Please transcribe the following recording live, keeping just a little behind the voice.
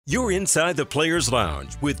You're inside the Players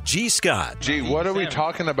Lounge with G. Scott. G, what are we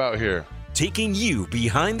talking about here? Taking you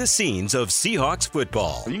behind the scenes of Seahawks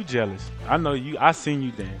football. Are you jealous? I know you. I seen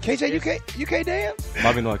you dance. KJ, you can't dance?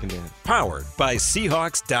 Bobby know I can dance. Powered by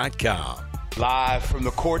Seahawks.com. Live from the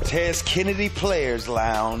Cortez Kennedy Players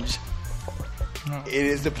Lounge. It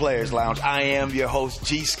is the Players Lounge. I am your host,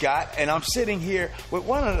 G. Scott, and I'm sitting here with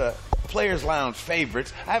one of the Players Lounge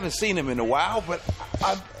favorites. I haven't seen him in a while, but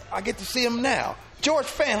I get to see him now. George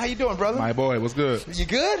Fant, how you doing, brother? My boy, what's good? You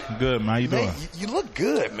good? Good, man. How you doing? Man, you look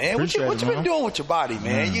good, man. What you it, been man. doing with your body,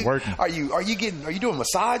 man? Working. Are you doing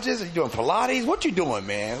massages? Are you doing Pilates? What you doing,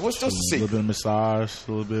 man? What's the A secret? little bit of massage,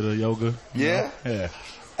 a little bit of yoga. you Yeah? know? Yeah.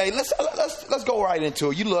 Hey, let's go right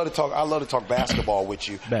into it. You love to talk. I love to talk basketball with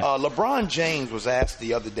you. Bet. LeBron James was asked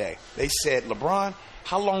the other day. They said, LeBron,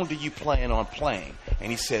 how long do you plan on playing? And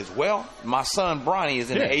he says, well, my son Bronny is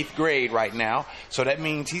in the 8th grade right now, so that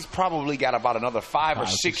means he's probably got about another 5 or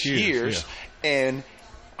 6 years, and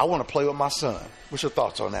I want to play with my son. What's your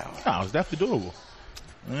thoughts on that one? No, it's definitely doable.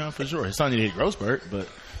 Yeah, for sure. His son need to hit growth spurt, but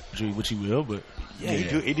which he will, but He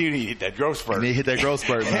do need to hit that growth spurt. He need to hit that growth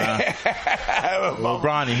spurt, man.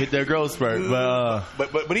 LeBron, he hit that growth spurt, but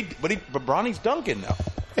But Bronny's dunking though.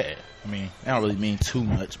 yeah, I mean, that don't really mean too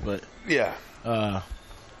much, but Yeah.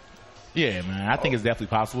 yeah, man, I think it's definitely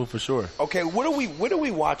possible for sure. Okay, what are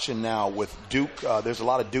we watching now with Duke? There's a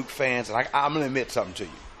lot of Duke fans, and I'm going to admit something to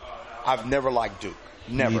you. I've never liked Duke.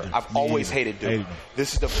 Never. Neither. I've Me always either. hated Duke. Hated them.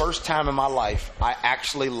 This is the first time in my life I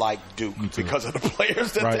actually like Duke because of the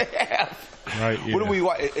players that Right. they have. Right, yeah. What do we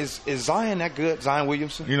watch? Is Zion that good? Zion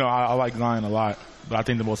Williamson? You know, I like Zion a lot, but I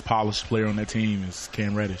think the most polished player on that team is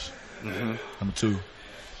Cam Reddish, number 2.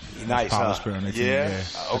 Nice, Polished player on that team. Yeah.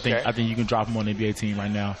 Okay. I think you can drop him on the NBA team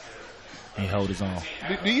right now and hold his own.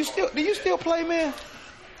 Do you still play, man?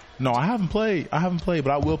 No, I haven't played,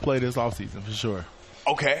 but I will play this offseason for sure.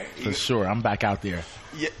 Okay. For sure, I'm back out there.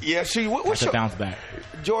 Yeah. See, what's That's a your bounce back.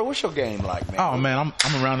 George? What's your game like, man? Oh man,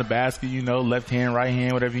 I'm around the basket, you know, left hand, right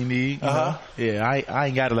hand, whatever you need. You know? Yeah, I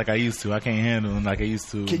ain't got it like I used to. I can't handle it like I used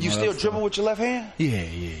to. Can you still dribble with your left hand?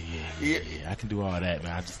 Yeah. I can do all that,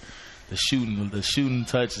 man. The shooting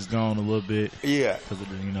touch is gone a little bit. Yeah. Because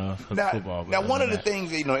of Now, football. now one of the things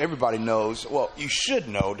that, everybody knows, well, you should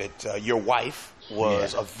know that your wife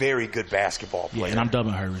was a very good basketball player. Yeah, and I'm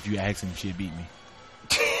dubbing her if you ask him if she'd beat me.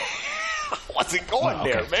 What's it going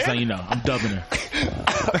there, man? So I'm dubbing her.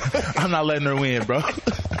 I'm not letting her win, bro.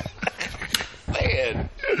 Man.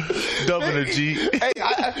 Dubbing her, G. Hey,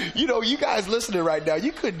 you guys listening right now,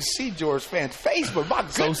 you couldn't see George Fant's face, but my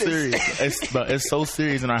goodness. So serious. It's so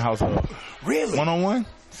serious in our household. Really? One-on-one?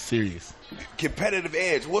 Serious. Competitive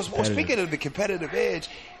edge. Well, speaking of the competitive edge,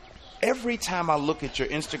 every time I look at your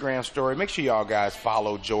Instagram story, make sure y'all guys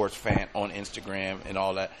follow George Fant on Instagram and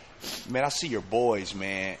all that. Man, I see your boys,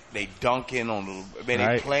 man. They dunking on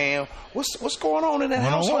they playing. What's going on in that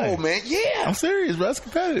household, man? Yeah. I'm serious, bro. It's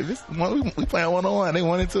competitive. We playing one-on-one. They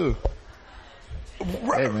 1-2.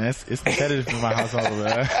 Right. Hey, man, it's competitive in my household,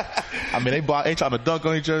 man. I mean, they trying to dunk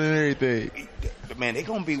on each other and everything. Man, they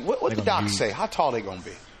gonna be. What the doc say? How tall they gonna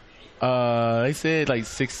be? They said like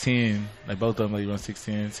 6'10". Like both of them, like run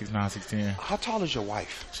 6'10", 6'9", 6'10". How tall is your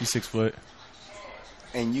wife? She's 6 foot.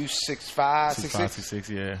 And you 6'5", 6'5", 6'6",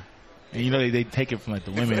 yeah. And they take it from like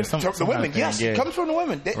the women. The women, yes, it comes from the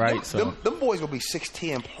women. Right, them boys will be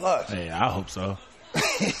 6'10" plus. Hey, I hope so.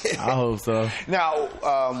 I hope so. Now,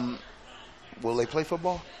 will they play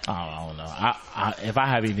football? I don't know. If I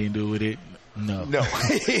have anything to do with it, no.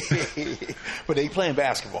 But they playing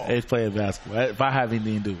basketball. They playing basketball. If I have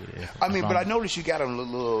anything to do with it. But I noticed you got them the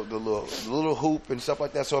little hoop and stuff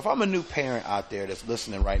like that. So if I'm a new parent out there that's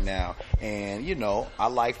listening right now, and I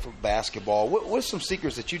like for basketball, what's some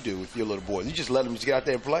secrets that you do with your little boys? You just let them just get out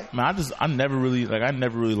there and play? Man, I never really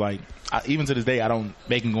even to this day I don't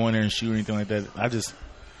make them go in there and shoot or anything like that. I just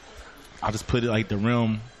put it like the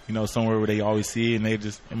rim. Somewhere where they always see it, and they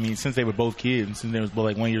just, since they were both kids, since they was both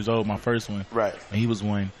like 1 year old, my first one, right, and he was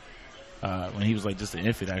one, when he was like just an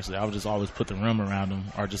infant, actually, I would just always put the rim around him,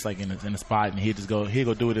 or just like in a spot, and he'd go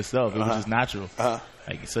do it himself. It was just natural.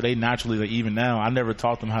 Like, so they naturally, like, even now, I never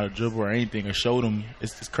taught them how to dribble or anything, or showed them.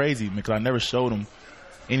 It's crazy because I never showed them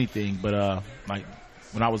anything, but like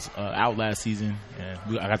when I was out last season,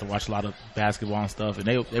 and I got to watch a lot of basketball and stuff, and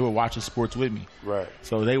they were watching sports with me. Right.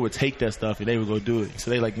 So they would take that stuff and they would go do it.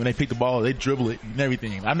 So they when they pick the ball, they dribble it and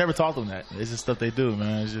everything. I never taught them that. It's just stuff they do,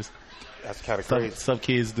 man. It's just that's kind of crazy. Stuff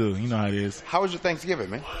kids do. You know how it is. How was your Thanksgiving,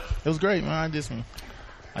 man? It was great, man. I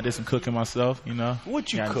did some cooking myself.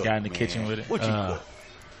 What you cook? Got in the kitchen with it. What you cook?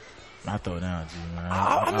 I throw it down, G, man.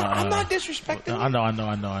 I'm not disrespecting. I know.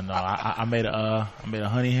 I made a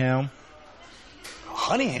honey ham.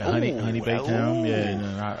 Honey baked ham. Yeah, and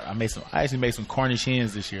then I actually made some Cornish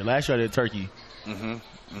hens this year. Last year I did turkey.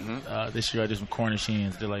 This year I did some Cornish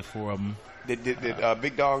hens. Did like 4 of them. Did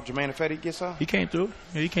Big Dog Jermaine Ifedi get some? He came through.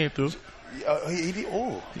 Yeah, he came through.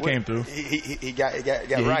 He came through. He got it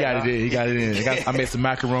right. He got it in. I made some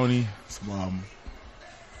macaroni, some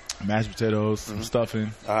mashed potatoes, some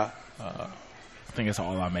stuffing. I think that's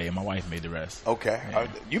all I made. My wife made the rest. Okay. Yeah.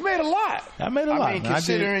 You made a lot. I made a lot. I mean,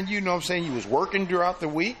 considering, you know what I'm saying, you was working throughout the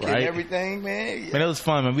week and everything, man. Yeah. Man, it was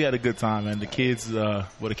fun, man. We had a good time, man. The kids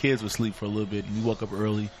would sleep for a little bit, and we woke up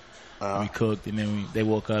early. We cooked, and then they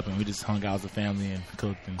woke up, and we just hung out as a family and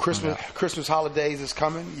cooked. And Christmas holidays is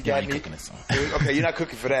coming. I ain't cooking this song. Okay, you're not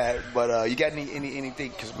cooking for that, but you got anything?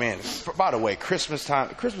 Because, man, by the way, Christmas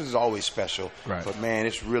is always special. Right. But, man,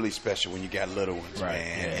 it's really special when you got little ones, right,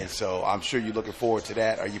 man. Yeah. And so I'm sure you're looking forward to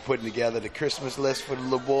that. Are you putting together the Christmas list for the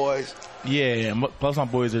little boys? Yeah. Plus, my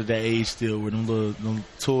boys are that age still where them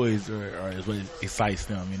toys are what excites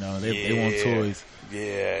them, you know. They want toys.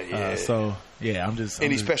 Yeah. So, yeah, I'm just...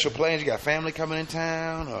 Any special plans? You got family coming in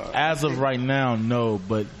town? Or as of right now, no,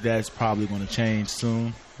 but that's probably going to change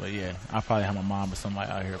soon. But, yeah, I'll probably have my mom or somebody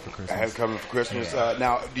out here for Christmas. I have coming for Christmas. Yeah.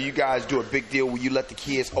 Now, do you guys do a big deal where you let the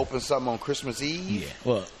kids open something on Christmas Eve? Yeah,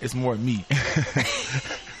 well, it's more me.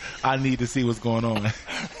 I need to see what's going on.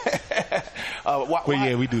 But,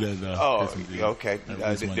 yeah, we do that, though. Oh, okay.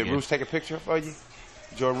 Did Roos take a picture for you?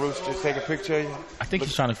 Jordan Roos just take a picture of you? I think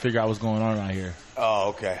he's trying to figure out what's going on out here. Oh,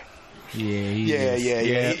 okay. Yeah,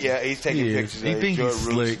 he's taking pictures. He thinks he's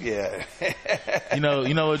slick. Yeah. you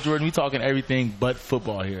know what, Jordan? We talking everything but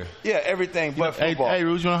football here. Yeah, everything but football. Hey,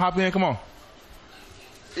 Roos, you want to hop in? Come on.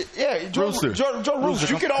 Yeah, Jordan Roos,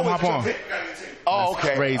 you can always hop on. Oh, okay.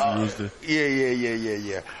 That's crazy, Rooster.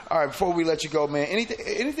 Yeah. All right, before we let you go, man,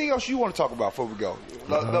 anything else you want to talk about before we go?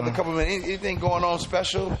 Another couple of minutes. Anything going on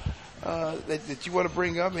special that you want to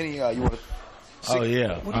bring up? You want to? Oh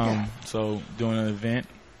yeah. So doing an event.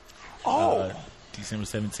 December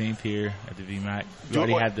 17th here at the VMAC. We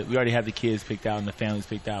already have the kids picked out and the families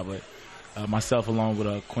picked out, but myself along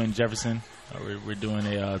with Quinn Jefferson, we're doing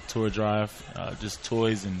a tour drive, just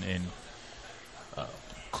toys and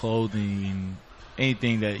clothing,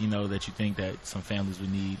 anything that that you think that some families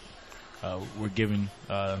would need. We're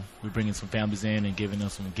bringing some families in and giving them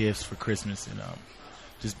some gifts for Christmas and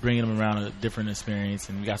just bringing them around a different experience.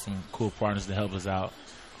 And we got some cool partners to help us out.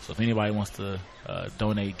 So if anybody wants to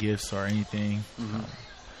donate gifts or anything, you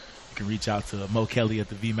can reach out to Mo Kelly at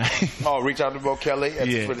the VMAC. Oh, reach out to Mo Kelly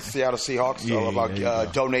for the Seattle Seahawks. All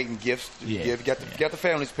about donating gifts. You got the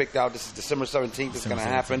families picked out. This is December 17th. It's going to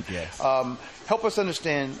happen. Yes. Help us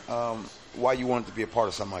understand why you wanted to be a part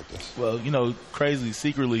of something like this. Well, crazily,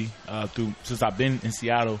 secretly, since I've been in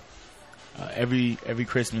Seattle, every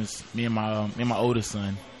Christmas, me and my oldest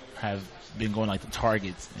son have been going like to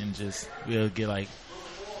Targets and just we'll get like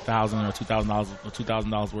 $1,000 or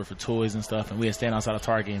 $2,000 worth of toys and stuff, and we stand outside of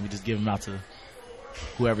Target and we just give them out to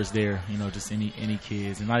whoever's there, just any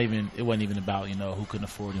kids, and it wasn't even about who couldn't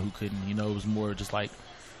afford and who couldn't, it was more just like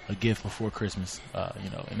a gift before Christmas,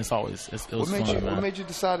 and it's always it was fun. What made you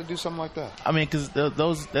decide to do something like that? I mean, because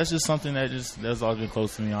that's just something that's always been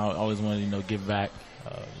close to me. I always wanted to give back.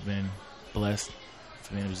 Been blessed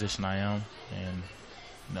to be in the position I am, and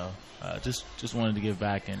just wanted to give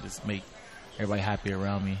back and just make everybody happy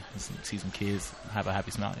around me and see some kids have a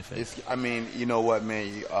happy smile on their face. You know what,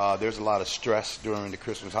 man? There's a lot of stress during the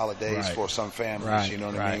Christmas holidays for some families. You know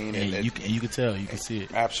what I mean? And you can tell, you can see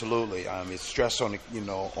it. Absolutely. It's stress on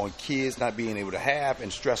on kids not being able to have,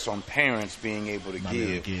 and stress on parents being able to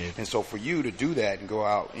give. And so for you to do that and go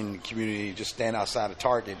out in the community and just stand outside of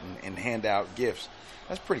Target and hand out gifts,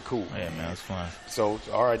 that's pretty cool. Yeah, man, that's fun. So,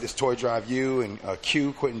 all right, this toy drive, you and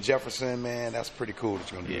Q, Quentin Jefferson, man, that's pretty cool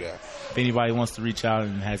that you're going to do that. If anybody wants to reach out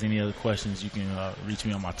and has any other questions, you can reach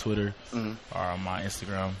me on my Twitter or on my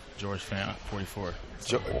Instagram,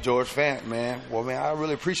 GeorgeFant44. George Fant, man. Well, man, I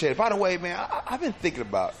really appreciate it. By the way, man, I've been thinking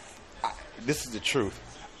about, this is the truth.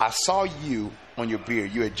 I saw you on your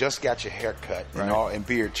beard. You had just got your hair cut and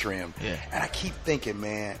beard trim. Yeah. And I keep thinking,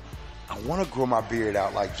 man, I want to grow my beard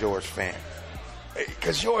out like George Fant.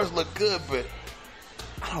 Because yours look good, but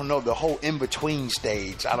I don't know, the whole in-between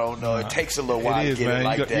stage. I don't know. It takes a little while to get it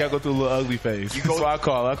like that. You got to go through a little ugly phase. That's what I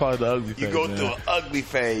call it. I call it the ugly phase. You go through an ugly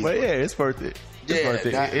phase. But, yeah, it's worth it.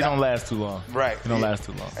 It don't last too long. Right. It don't last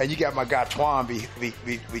too long. And you got my guy Twan be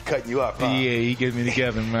cutting you up, huh? Yeah, he gets me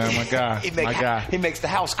together, man. My guy. He makes the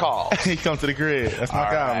house calls. He comes to the crib. That's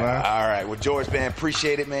my guy, man. All right. Well, George, man,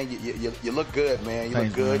 appreciate it, man. You look good, man. Thanks,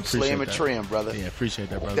 look good, man. slim and trim, brother. Yeah, appreciate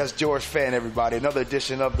that, brother. That's George Fant, everybody. Another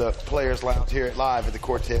edition of the Players Lounge here live at the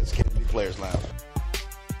Cortez Kennedy Players Lounge.